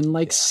people and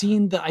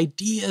seeing the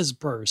ideas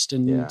burst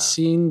and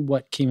seeing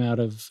what came out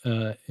of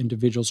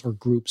individuals or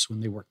groups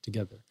when they worked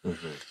together.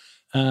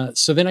 Mm-hmm.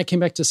 So then I came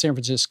back to San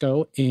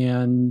Francisco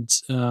and...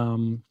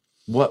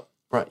 what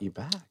brought you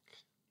back?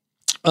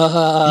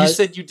 You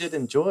said you did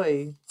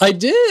enjoy. I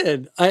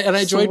did. I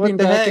enjoyed being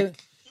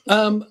back.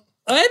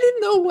 I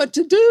didn't know what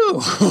to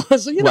do. So, I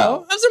was in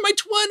my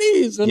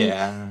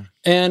 20s.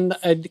 And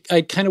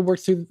I kind of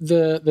worked through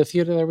the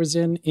theater that I was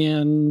in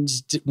and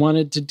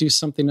wanted to do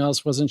something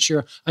else. Wasn't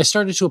sure. I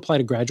started to apply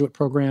to graduate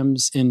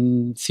programs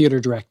in theater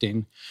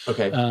directing.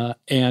 Okay.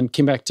 And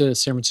came back to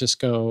San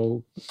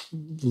Francisco,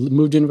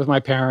 moved in with my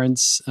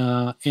parents,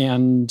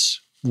 and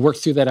worked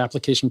through that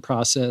application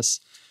process.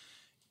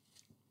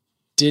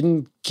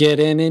 Didn't get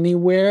in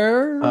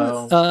anywhere.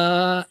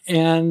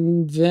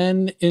 And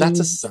then... That's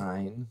a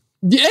sign.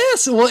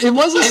 Yes, well, it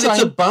was a sign.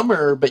 It's a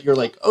bummer, but you're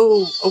like,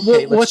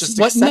 okay, let's just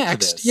accept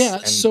next? This yeah,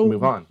 and so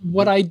move on.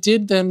 What I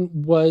did then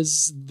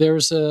was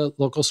there's a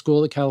local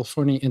school, the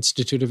California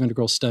Institute of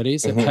Integral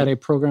Studies, that had a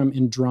program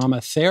in drama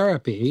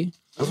therapy.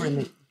 Over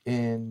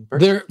in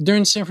Berkeley? They're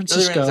in San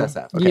Francisco. They're in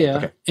SF. Okay,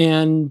 okay.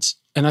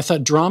 And I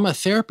thought drama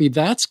therapy,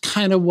 that's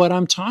kind of what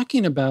I'm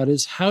talking about,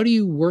 is how do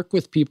you work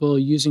with people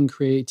using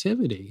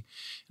creativity?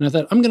 And I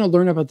thought, I'm going to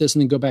learn about this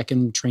and then go back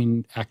and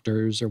train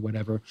actors or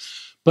whatever.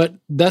 But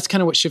that's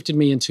kind of what shifted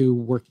me into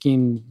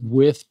working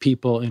with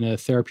people in a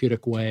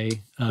therapeutic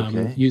way,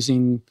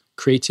 using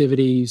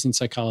creativity, using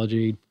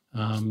psychology.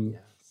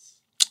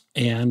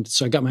 And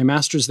so I got my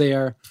master's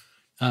there.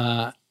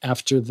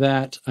 After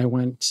that, I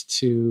went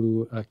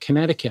to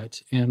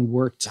Connecticut and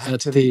worked back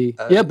to the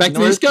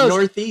East Coast.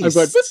 Northeast. I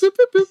went, boop, boop,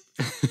 boop,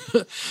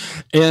 boop.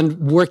 And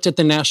worked at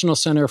the National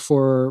Center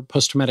for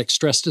Post-Traumatic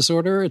Stress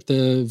Disorder at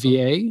the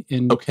VA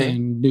in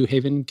New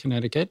Haven,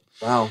 Connecticut.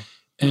 Wow.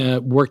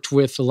 Worked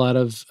with a lot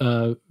of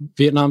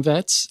Vietnam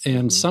vets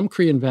and some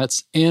Korean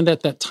vets. And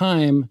at that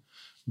time,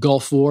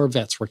 Gulf War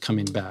vets were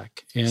coming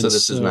back. And so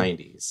this is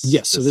 90s.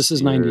 Yes, so this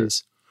is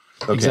 90s.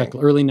 Okay.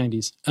 Exactly, early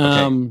 90s.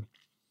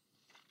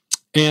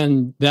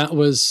 And that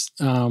was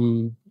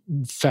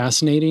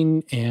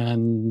fascinating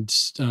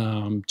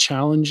and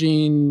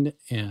challenging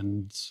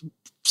and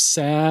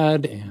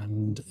sad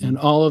and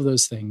all of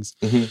those things.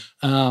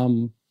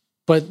 Mm-hmm.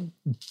 But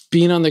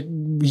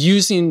being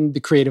using the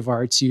creative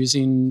arts,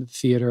 using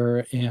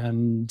theater,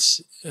 and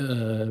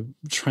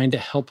trying to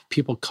help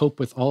people cope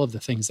with all of the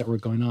things that were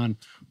going on,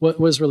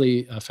 was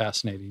really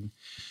fascinating.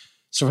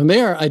 So from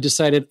there, I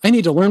decided I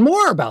need to learn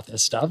more about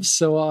this stuff.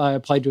 So I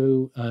applied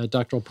to a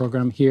doctoral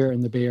program here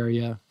in the Bay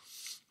Area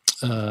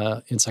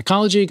in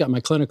psychology, got my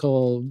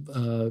clinical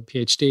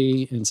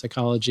PhD in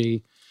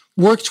psychology,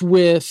 worked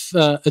with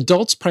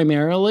adults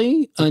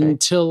primarily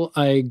until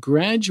I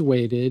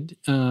graduated,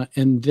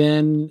 and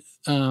then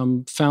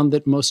found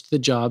that most of the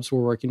jobs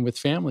were working with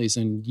families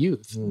and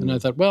youth. And I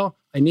thought, well,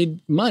 I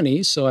need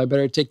money, so I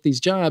better take these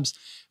jobs.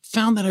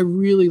 Found that I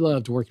really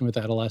loved working with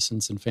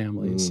adolescents and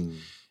families.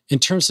 In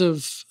terms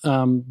of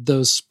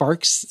those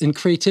sparks in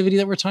creativity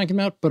that we're talking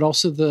about, but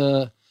also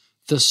the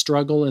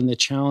struggle and the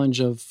challenge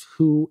of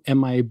who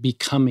am I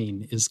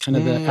becoming is kind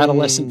of the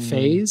adolescent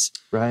phase.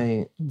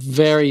 Right.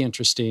 Very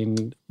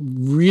interesting,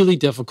 really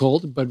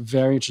difficult, but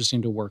very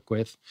interesting to work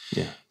with.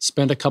 Yeah.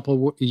 Spent a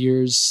couple of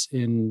years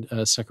in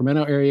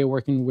Sacramento area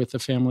working with a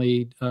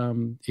family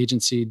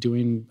agency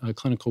doing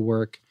clinical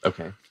work.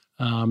 Okay.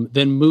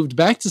 Then moved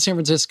back to San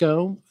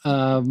Francisco.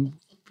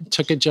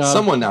 Took a job.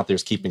 Someone out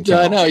there's keeping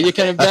count. I know, you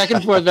kind of back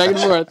and forth.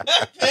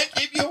 Can't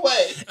keep you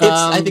away.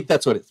 I think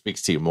that's what it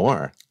speaks to you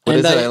more. What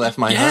is it? I left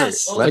my heart.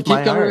 Left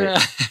my heart.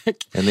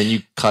 And then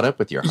you caught up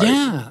with your heart.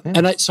 Yeah.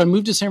 And so I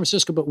moved to San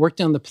Francisco, but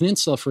worked on the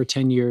peninsula for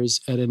 10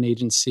 years at an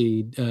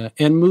agency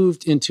and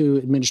moved into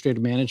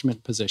administrative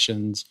management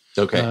positions.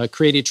 Okay.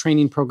 Created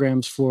training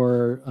programs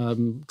for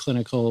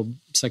clinical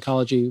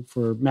psychology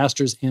for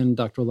master's and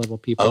doctoral level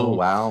people. Oh,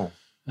 wow.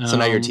 So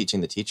now you're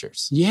teaching the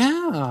teachers.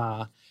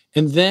 Yeah.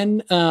 And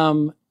then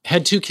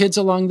had 2 kids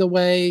along the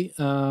way,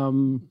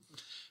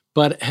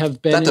 but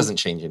have been... That doesn't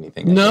change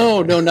anything.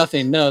 No,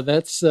 nothing. No,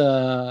 that's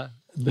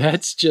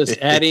just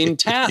adding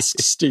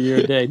tasks to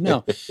your day.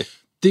 No.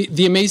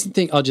 The amazing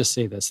thing, I'll just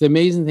say this, the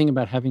amazing thing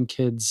about having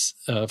kids,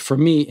 for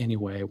me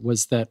anyway,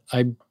 was that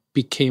I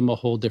became a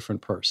whole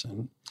different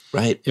person.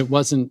 Right. It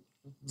wasn't...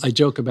 I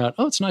joke about,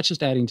 it's not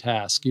just adding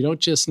tasks. You don't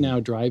just now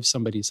drive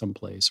somebody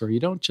someplace, or you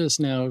don't just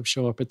now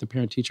show up at the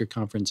parent-teacher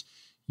conference.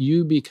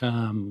 You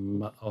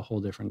become a whole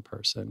different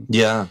person.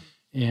 Yeah.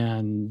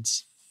 And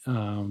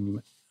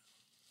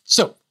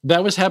so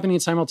that was happening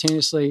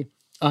simultaneously.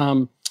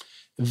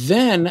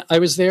 Then I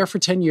was there for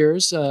 10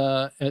 years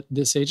at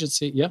this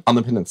agency. Yeah. On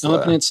the peninsula. On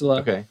the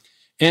peninsula. Okay.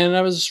 And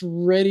I was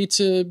ready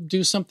to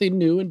do something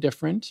new and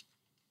different.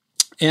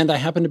 And I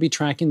happened to be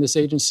tracking this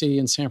agency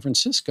in San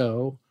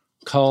Francisco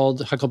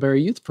called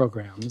Huckleberry Youth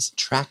Programs.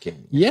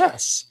 Tracking?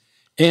 Yes.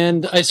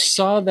 And I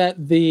saw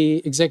that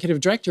the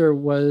executive director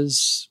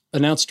was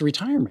announced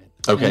retirement.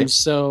 Okay. And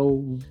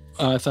so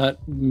I thought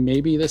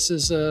maybe this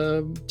is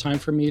a time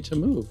for me to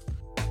move.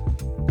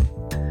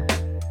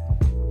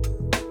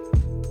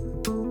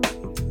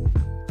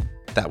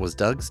 That was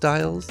Doug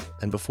Stiles,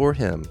 and before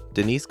him,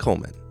 Denise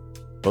Coleman,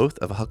 both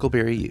of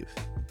Huckleberry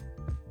Youth.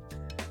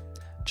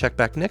 Check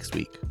back next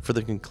week for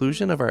the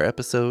conclusion of our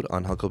episode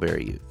on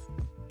Huckleberry Youth.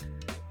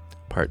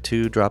 Part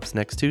 2 drops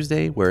next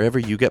Tuesday wherever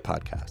you get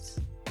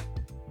podcasts.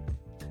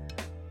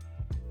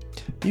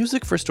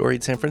 Music for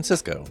Storied San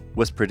Francisco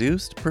was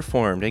produced,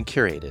 performed, and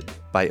curated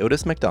by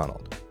Otis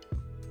McDonald.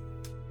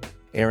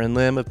 Aaron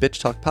Lim of Bitch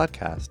Talk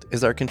Podcast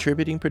is our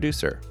contributing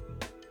producer.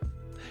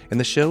 And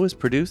the show is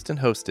produced and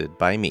hosted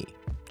by me,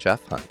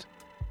 Jeff Hunt.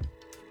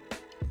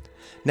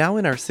 Now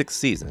in our 6th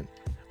season,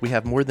 we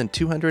have more than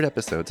 200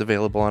 episodes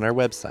available on our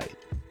website,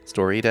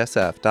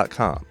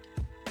 storiedsf.com,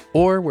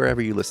 or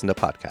wherever you listen to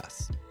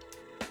podcasts.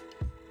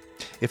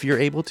 If you're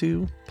able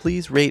to,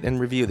 please rate and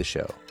review the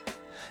show,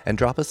 and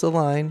drop us a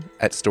line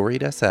at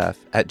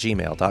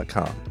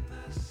storiedsf@gmail.com.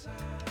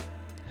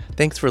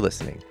 Thanks for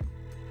listening.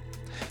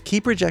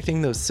 Keep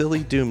rejecting those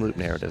silly doom loop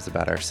narratives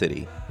about our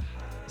city.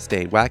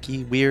 Stay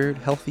wacky, weird,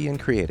 healthy, and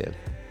creative.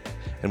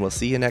 And we'll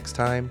see you next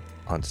time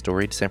on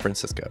Storied San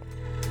Francisco.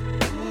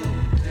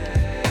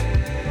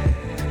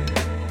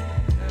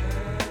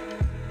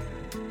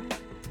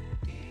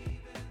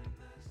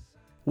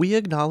 We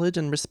acknowledge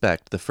and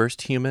respect the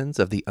first humans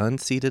of the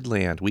unceded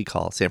land we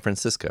call San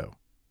Francisco,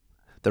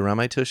 the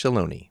Ramaytush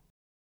Ohlone.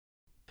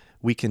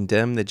 We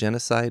condemn the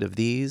genocide of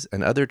these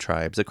and other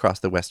tribes across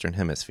the Western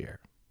Hemisphere.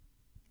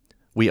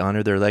 We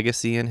honor their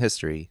legacy and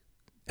history,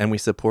 and we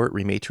support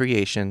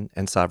rematriation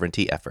and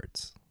sovereignty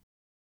efforts.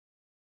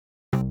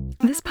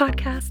 This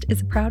podcast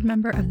is a proud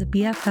member of the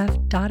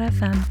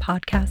BFF.FM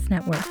podcast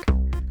network.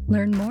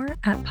 Learn more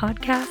at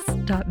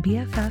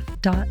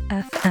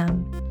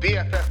podcasts.bff.fm.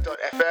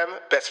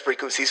 BFF.FM, best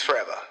frequencies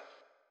forever.